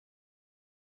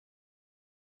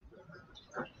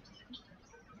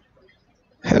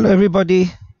Hello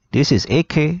everybody, this is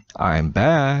AK. I'm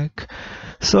back.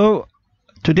 So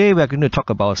today we're going to talk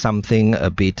about something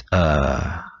a bit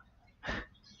of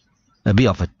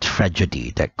a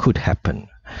tragedy that could happen,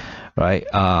 right?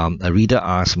 A reader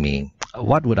asked me,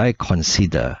 what would I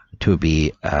consider to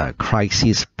be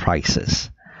crisis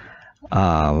prices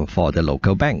for the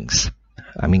local banks?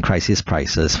 I mean crisis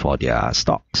prices for their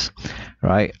stocks,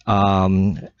 right?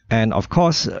 And of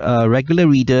course, regular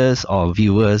readers or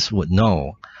viewers would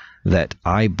know that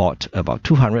I bought about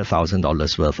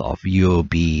 $200,000 worth of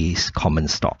UOB's common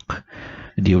stock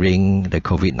during the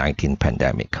COVID-19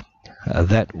 pandemic.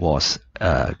 That was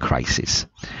a crisis,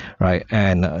 right?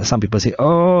 And some people say,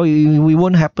 oh, it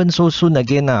won't happen so soon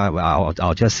again.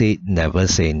 I'll just say never,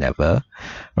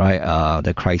 right?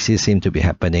 The crisis seems to be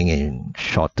happening in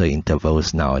shorter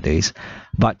intervals nowadays.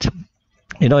 But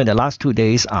you know, in the last 2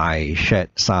 days, I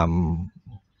shared some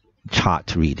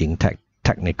chart reading,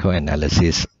 technical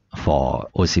analysis for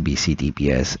OCBC,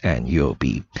 DBS, and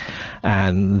UOB.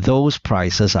 And those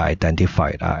prices I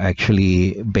identified are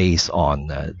actually based on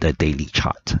the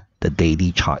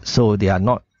daily chart. So they are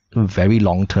not very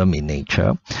long-term in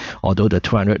nature, although the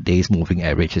 200 days moving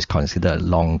average is considered a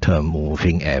long-term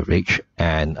moving average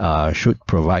and should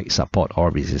provide support or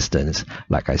resistance,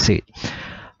 like I said.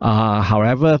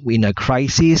 However, in a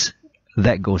crisis,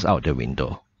 that goes out the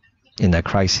window. Think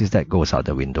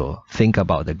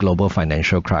about the global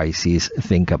financial crisis.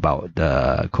 Think about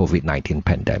the COVID-19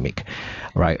 pandemic,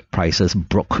 right? Prices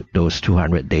broke those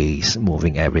 200 days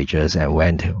moving averages and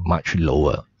went much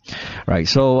lower, right?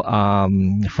 So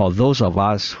for those of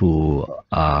us who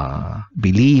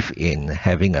believe in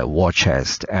having a war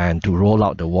chest and to roll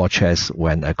out the war chest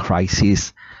when a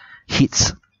crisis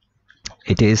hits,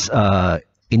 it is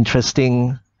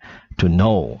interesting to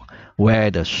know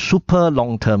where the super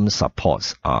long-term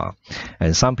supports are.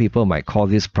 And some people might call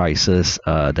these prices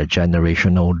the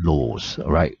generational lows,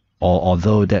 right?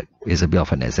 Although that is a bit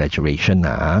of an exaggeration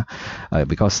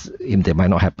because they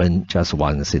might not happen just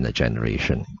once in a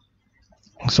generation.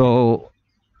 So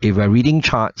if we're reading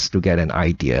charts to get an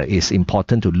idea, it's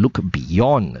important to look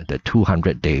beyond the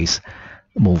 200 days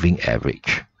moving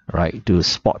average, right? To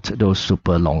spot those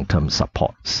super long-term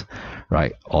supports,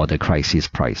 right? Or the crisis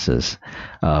prices,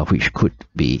 which could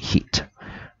be hit.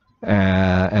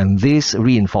 And this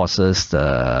reinforces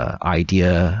the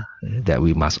idea that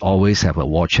we must always have a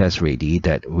war chest ready,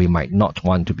 that we might not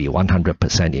want to be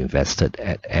 100% invested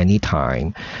at any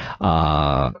time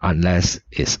unless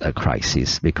it's a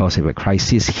crisis. Because if a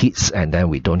crisis hits and then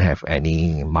we don't have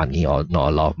any money or not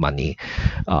a lot of money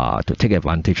to take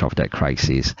advantage of that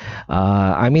crisis,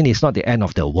 I mean, it's not the end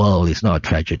of the world, it's not a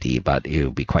tragedy, but it will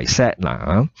be quite sad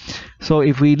now. So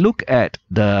if we look at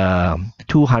the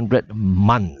 200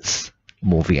 months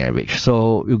moving average,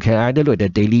 so you can either look at the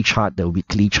daily chart, the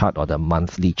weekly chart, or the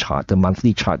monthly chart. The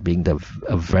monthly chart being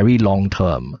a very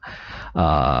long-term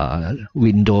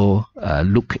window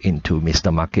look into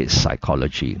Mr. Market's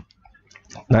psychology.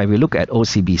 Now, if we look at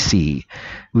OCBC,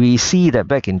 we see that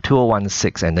back in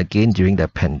 2016 and again during the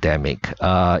pandemic,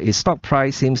 its stock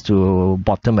price seems to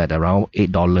bottom at around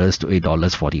 $8 to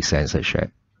 $8.40 a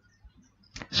share.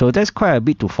 So that's quite a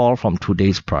bit to fall from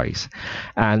today's price.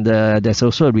 And there's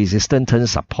also a resistance turn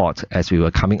support as we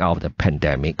were coming out of the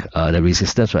pandemic. The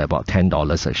resistance was about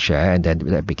 $10 a share, and then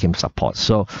that became support.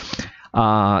 So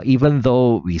even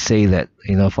though we say that,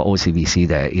 you know, for OCBC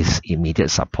there is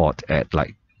immediate support at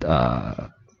like $13,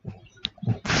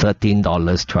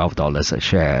 $12 a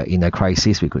share, in a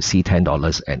crisis we could see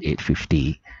 $10 and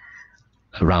 $8.50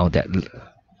 around that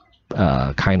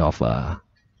kind of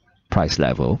price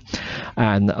level.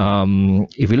 And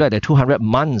if you look at the 200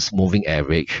 months moving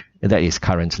average, that is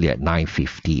currently at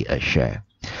 $9.50 a share.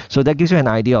 So that gives you an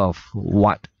idea of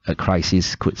what a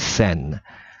crisis could send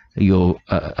your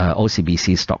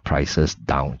OCBC stock prices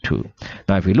down to.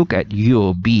 Now, if we look at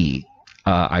UOB,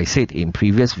 I said in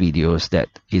previous videos that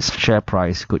its share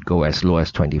price could go as low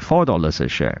as $24 a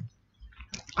share.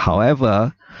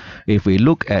 However, if we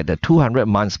look at the 200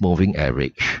 months moving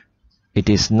average, it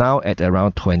is now at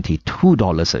around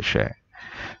 $22 a share.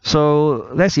 So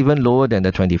that's even lower than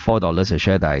the $24 a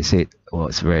share that I said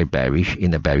was very bearish,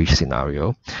 in a bearish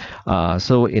scenario.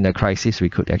 So in a crisis, we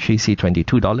could actually see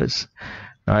 $22,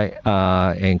 right?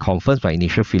 And confirms my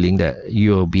initial feeling that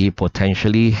UOB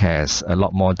potentially has a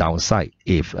lot more downside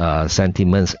if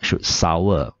sentiments should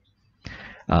sour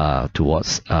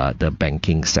towards the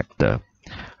banking sector,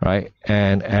 right?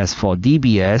 And as for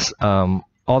DBS,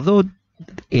 although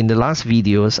in the last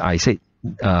videos I said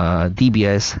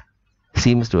DBS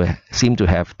seem to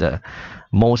have the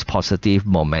most positive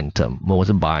momentum,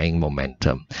 most buying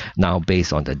momentum. Now,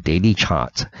 based on the daily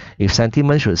chart, if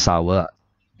sentiment should sour,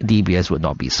 DBS would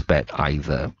not be spared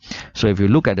either. So if you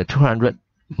look at the 200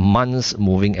 months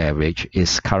moving average,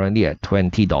 is currently at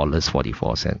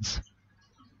 $20.44.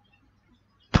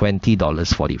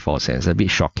 $20.44, a bit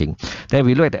shocking. Then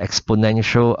we look at the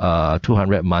exponential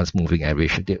 200 months moving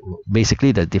average.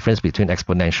 Basically, the difference between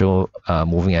exponential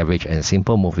moving average and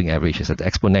simple moving average is that the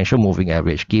exponential moving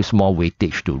average gives more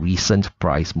weightage to recent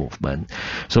price movement.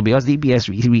 So because DBS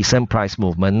recent price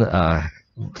movement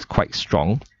is quite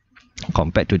strong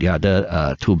compared to the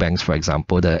other two banks, for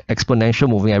example, the exponential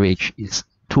moving average is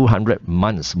 200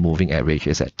 months moving average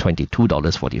is at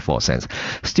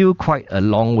 $22.44. Still quite a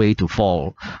long way to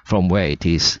fall from where it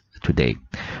is today.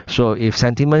 So if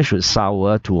sentiment should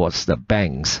sour towards the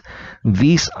banks,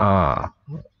 these are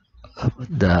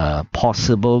the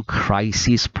possible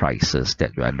crisis prices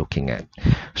that you are looking at.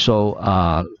 So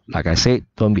like I said,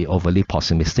 don't be overly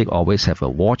pessimistic. Always have a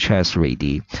war chest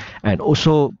ready. And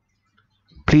also,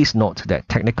 please note that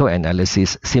technical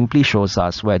analysis simply shows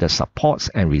us where the supports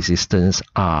and resistance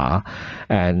are,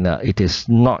 and it is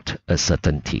not a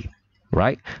certainty,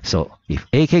 right? So if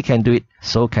AK can do it,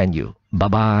 so can you.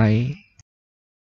 Bye-bye.